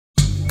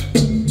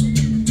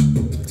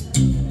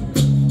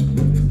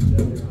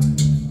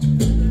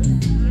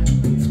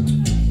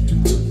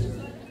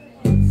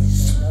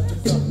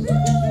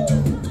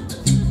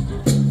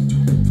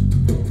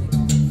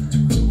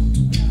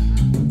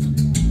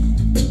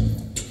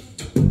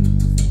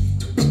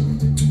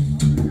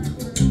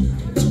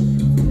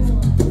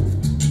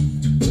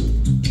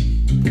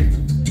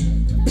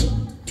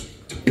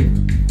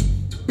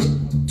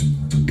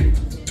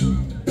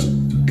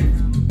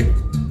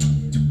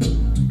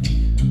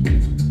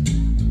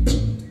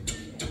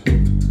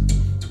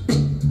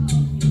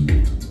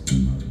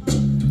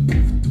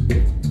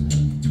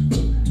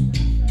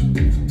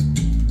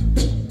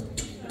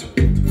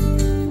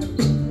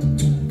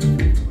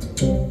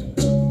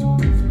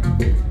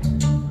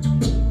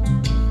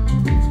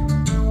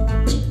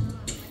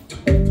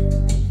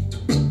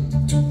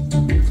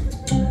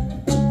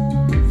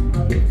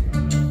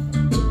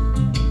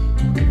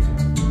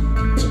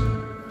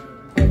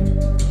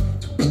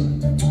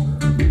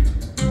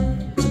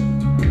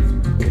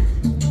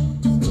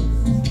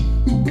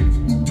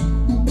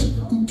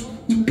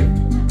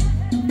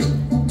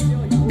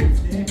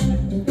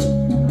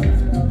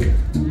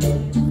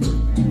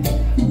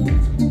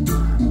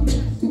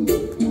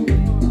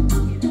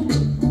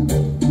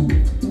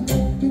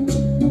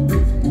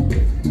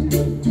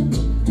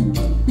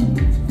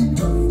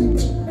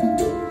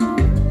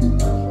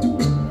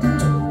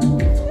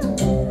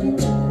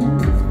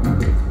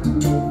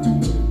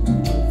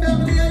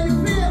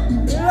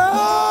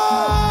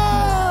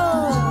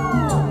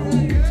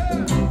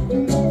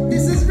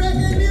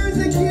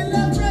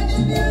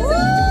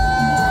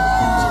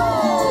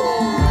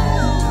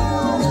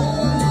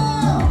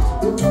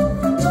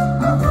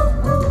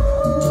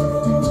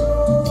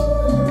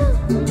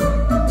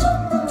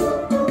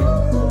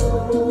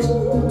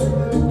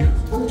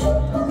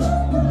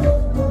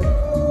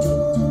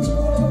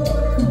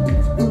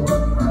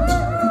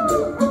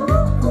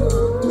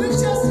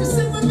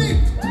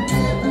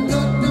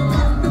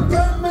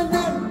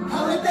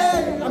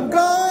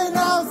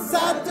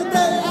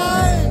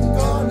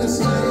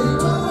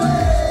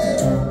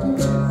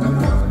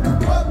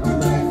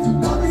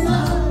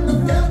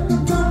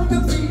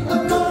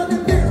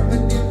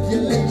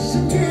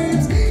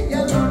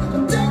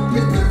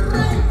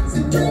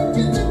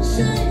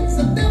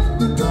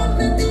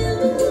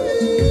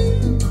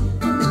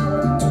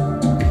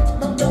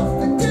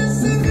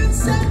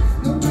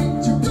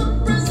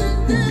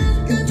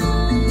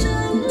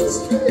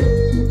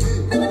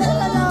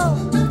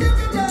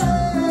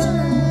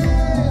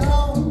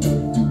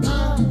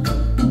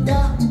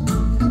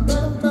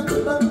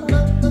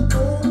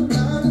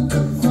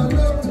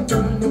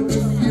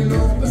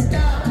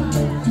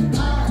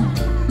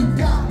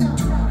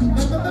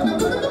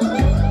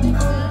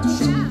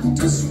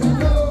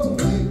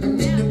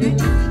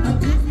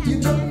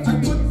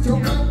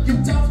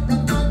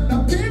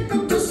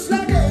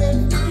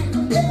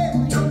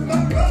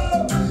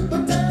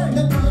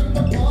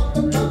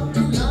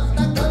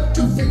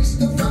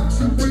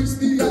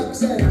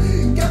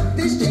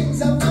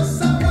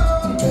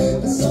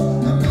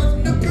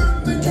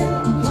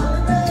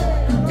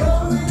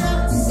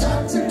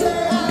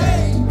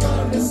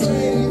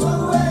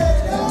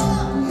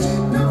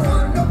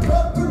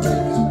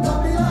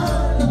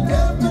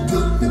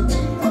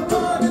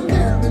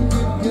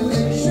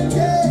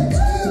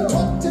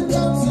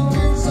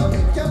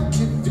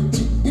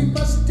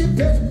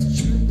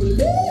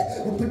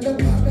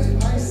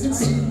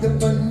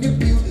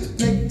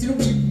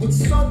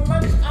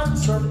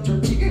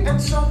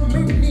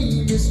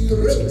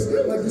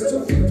just like it's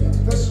so cute.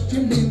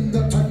 Questioning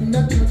the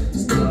unnatural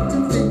state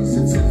of things.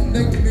 It's a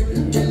nightmare.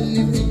 You're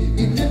living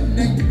in a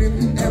nightmare.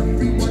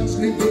 Everyone's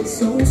living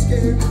so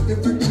scared. They're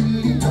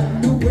virtually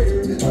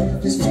unaware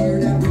of this fear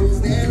that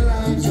rules their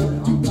lives.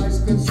 Occupies,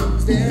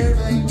 consumes their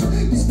mind.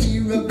 This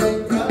fear of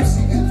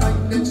bankruptcy,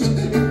 financial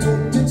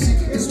impotency.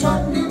 It's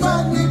money,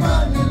 money,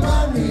 money,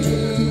 money.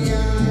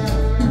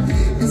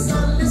 It's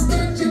all this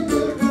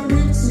tangible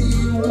currency.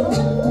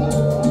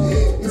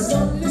 It's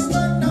all this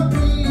not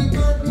really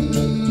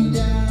money.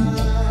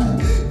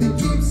 That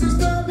keeps us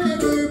from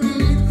ever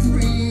being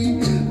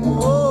free.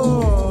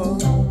 Oh,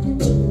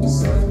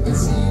 so it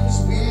seems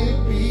we'll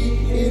be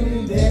in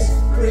this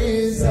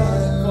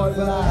prison for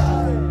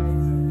life.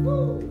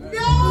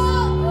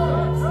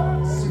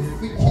 So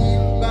if we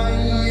keep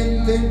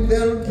buying, then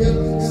they'll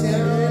kill us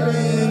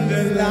in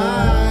the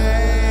light.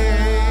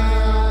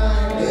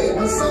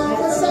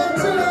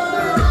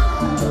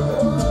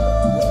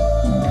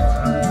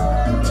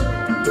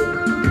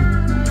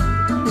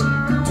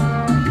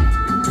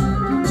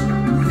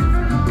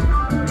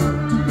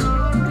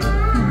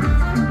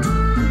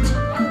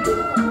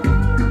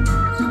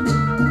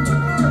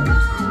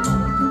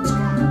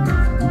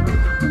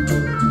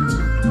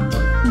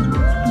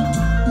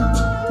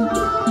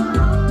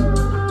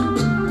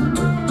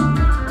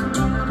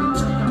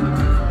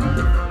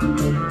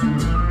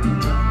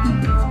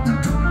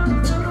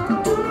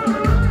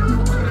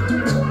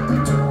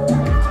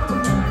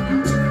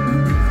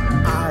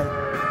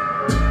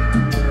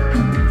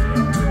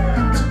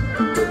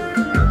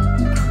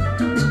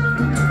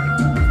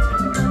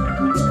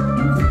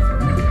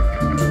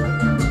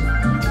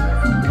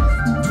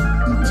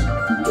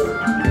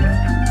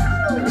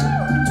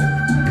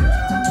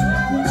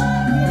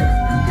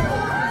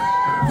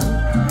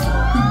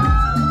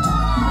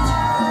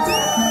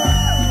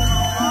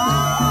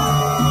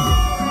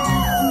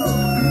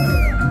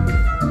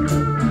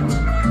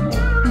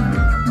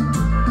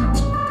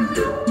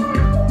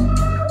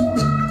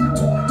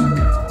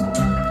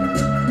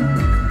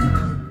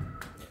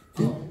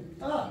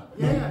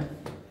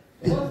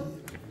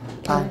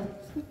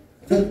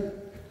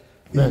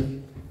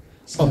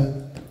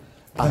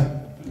 I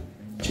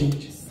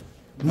change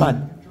man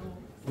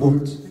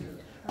words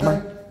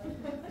might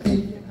be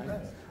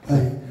I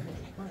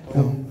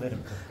know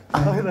I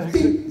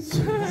be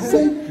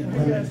say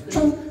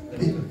try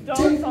it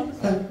take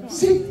I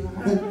see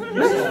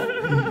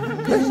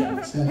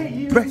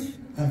press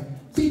I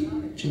be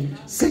change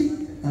say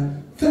I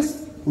fast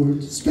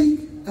words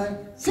speak I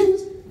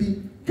seems be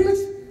press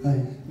I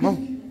mom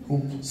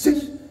home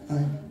sit I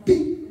be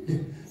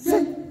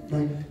say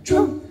my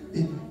drum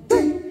in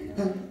day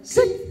I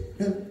see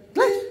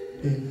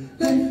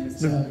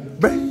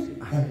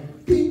breath, I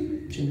be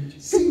change,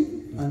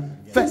 see, I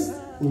fast,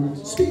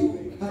 words speak,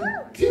 I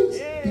accuse,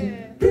 be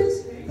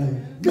praise, I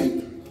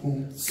make,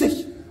 home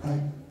sick, I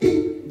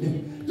eat,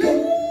 then lay,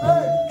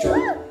 I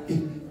try,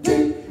 it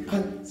day,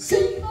 I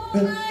see,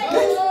 and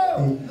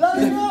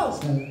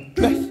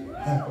breath,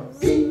 I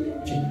be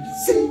change,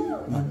 see,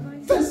 I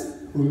fast,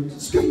 words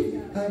speak,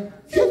 I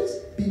accuse,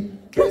 be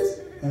praise,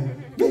 I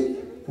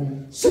make,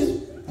 home sick,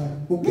 I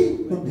will be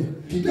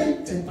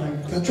manipulated, I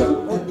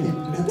control, and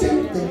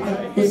imitate,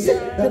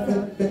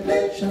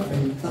 revelation,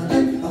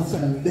 of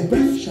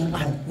celebration,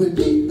 I will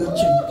be the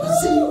change I'm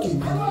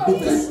seeking. I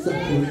invest the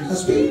word I'm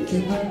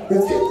speaking. I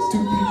refuse to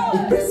be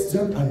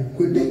imprisoned. I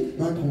will make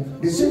my own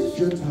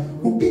decisions. I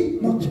will be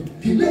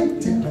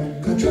manipulated.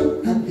 I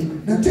control and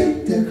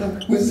inundated. I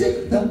will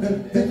seek the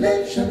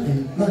revelation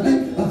in my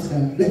life of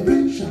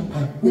celebration.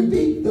 I will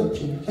be the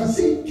change I'm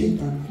seeking.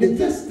 I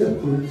invest the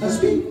word I'm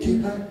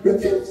speaking. I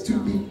refuse to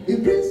be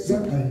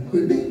imprisoned. I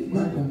will make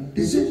my own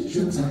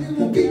decisions. I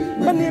will be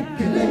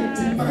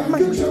manipulated. I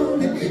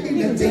control it,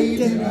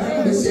 inundated.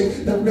 I will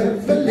seek the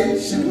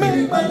revelation.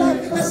 Make my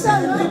life a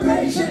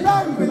celebration.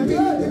 I will be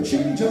the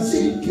change I'm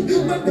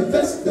seeking.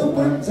 Manifest the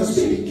words I'm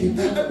speaking.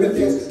 I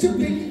refuse to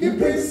be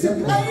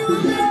imprisoned. I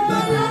will make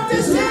my own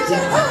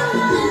decision. I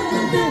will be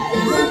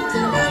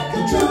manipulated. I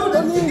control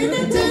it,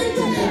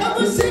 inundated. I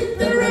will seek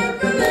the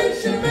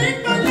revelation. Make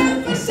my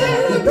life a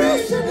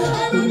celebration.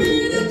 I will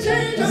be the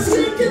change I'm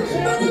seeking.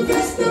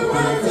 Manifest the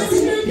words I'm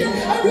speaking.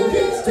 I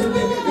refuse to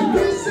be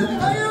imprisoned.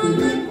 I will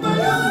make my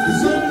own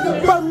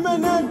decision.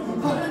 Permanent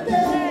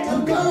holiday.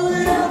 I'm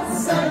going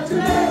outside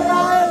today.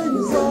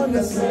 I'm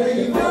gonna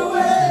slave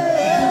away.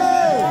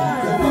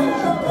 The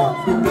worship of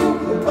the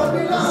people,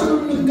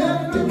 Babylon, and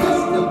the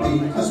beast, the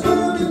beat has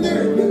burning.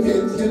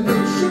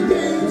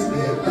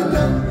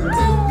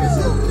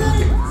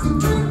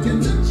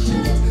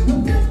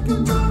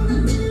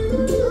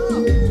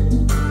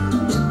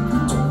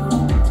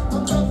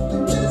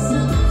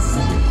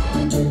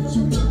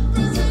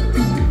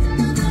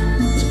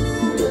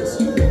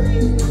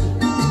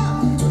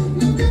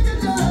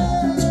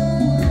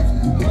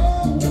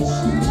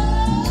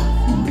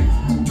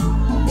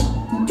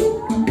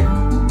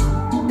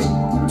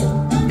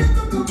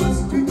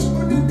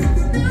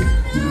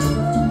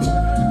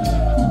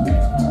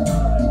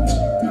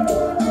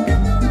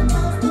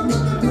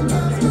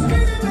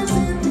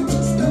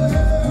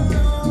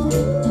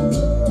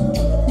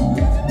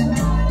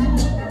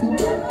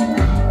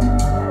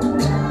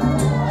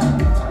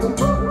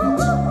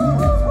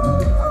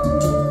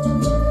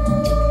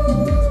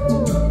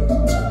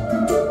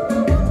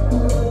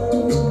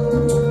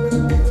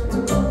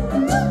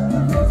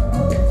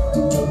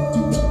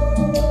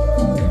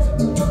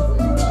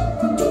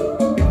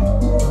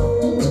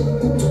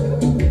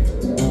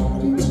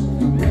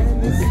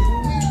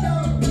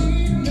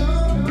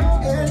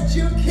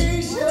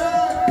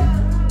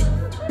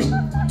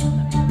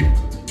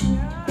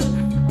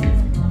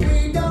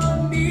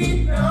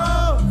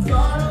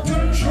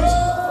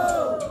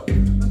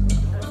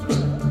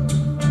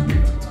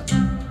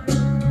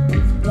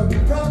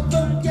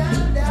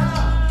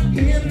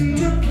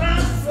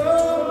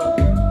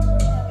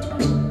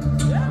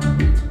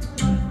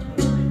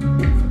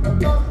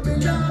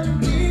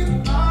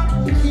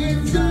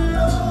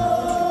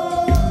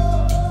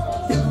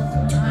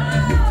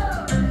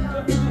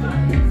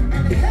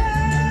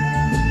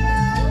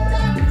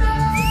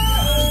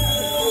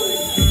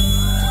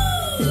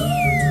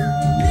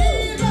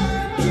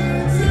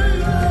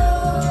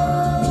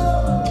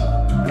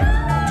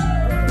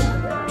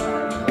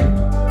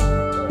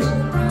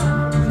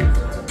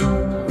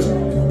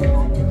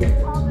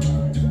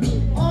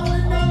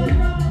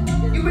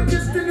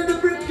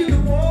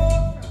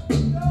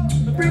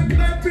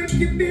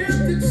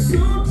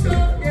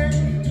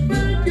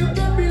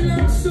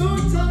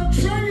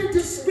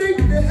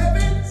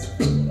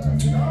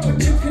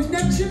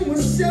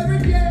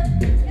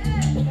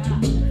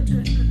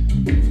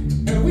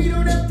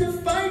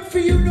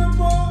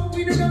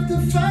 to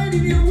fight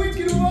in your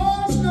wicked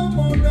wars no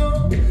more,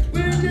 no.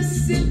 We'll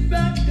just sit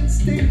back and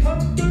stay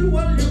humble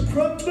while you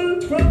crumble,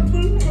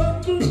 crumble,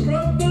 crumble,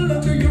 crumble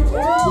under your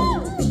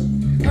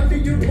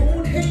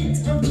own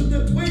hate, under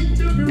the weight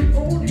of your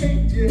own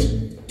hate, yeah.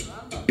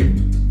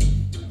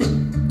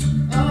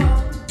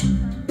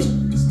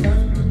 It's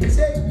time to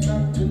take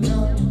back the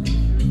love,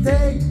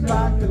 take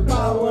back the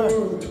power.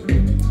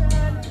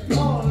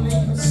 All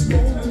it was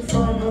stolen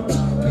from us.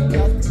 We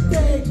got to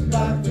take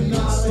back the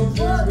knowledge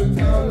of the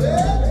knowledge.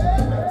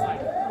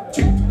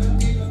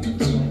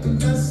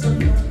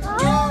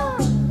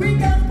 We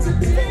got to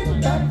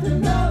take back the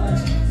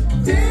knowledge,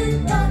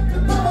 take back the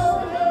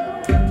power.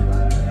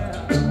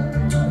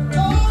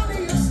 All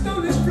you have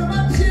stolen from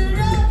our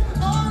children,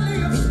 all you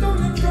have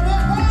stolen from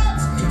our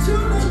hearts. Too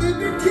long they've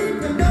been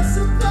keeping us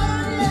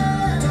apart,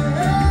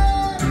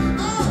 yeah.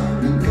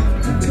 We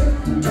got to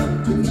take back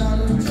the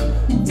knowledge,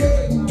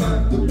 take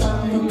back the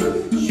power.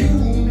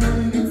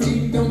 Humanity,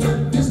 don't let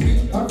this be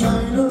our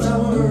final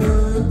hour.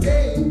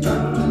 Take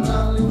back the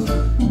knowledge,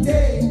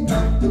 take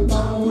back the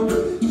power.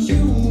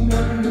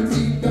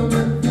 Humanity, don't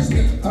let this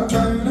be our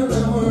final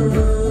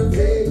hour.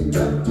 Take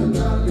back the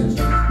knowledge,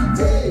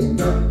 take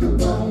back the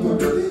power.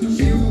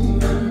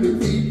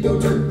 Humanity, don't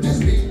let this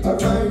be our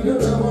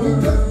final hour. We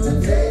got to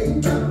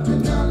take back the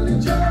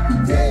knowledge,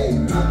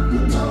 take back the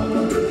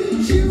power.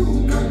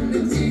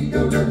 Humanity,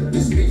 don't let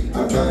this be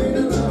our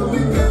final hour. We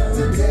got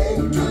to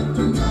take back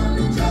the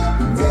knowledge,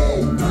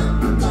 take back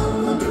the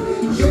power.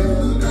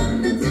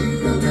 Humanity,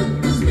 don't let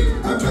this be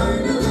our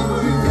final hour. We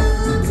got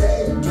to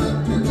take back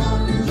the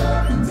knowledge,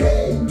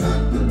 take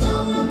back the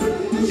power.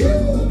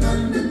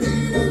 Humanity,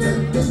 don't let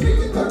this be our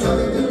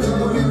final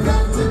hour. We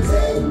got to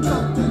take back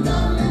the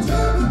knowledge,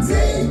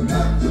 take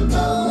back the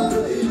power.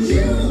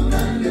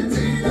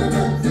 Humanity, don't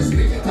let this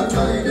be our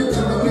final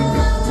hour. We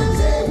got to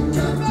take back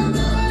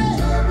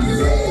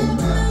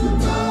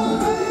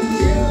the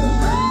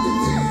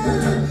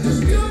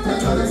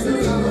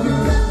knowledge,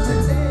 take back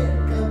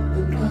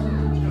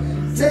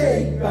the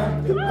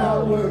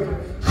power.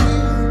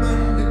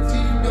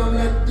 Humanity, don't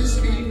let this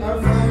be our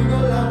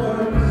final hour. We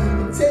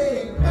got to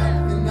take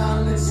back the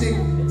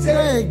knowledge,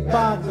 take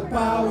back the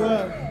power.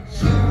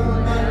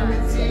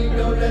 Humanity,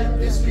 don't let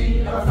this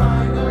be our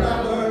final hour. Take back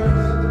the knowledge, take back the power. Humanity, don't let this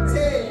be our final hour.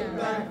 Take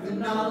back the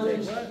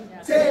knowledge,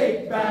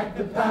 take back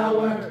the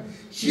power.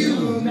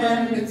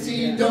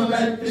 Humanity, don't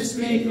let this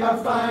be our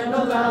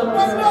final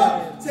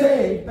hour.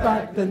 Take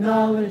back the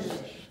knowledge,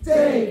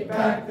 take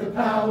back the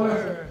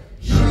power.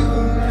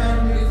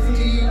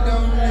 Humanity,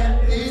 don't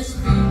let this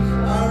be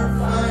our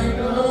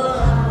final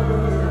hour.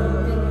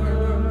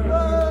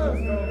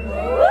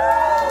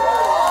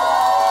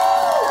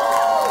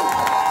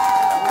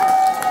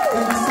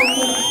 Thank you so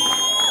much.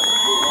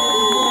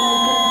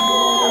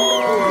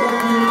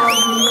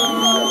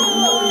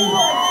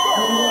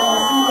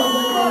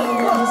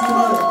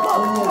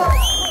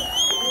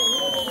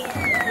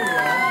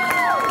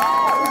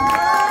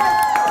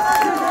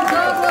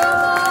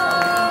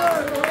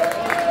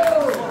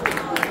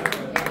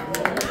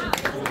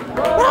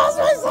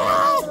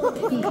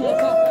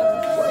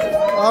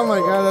 Oh my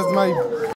God, that's my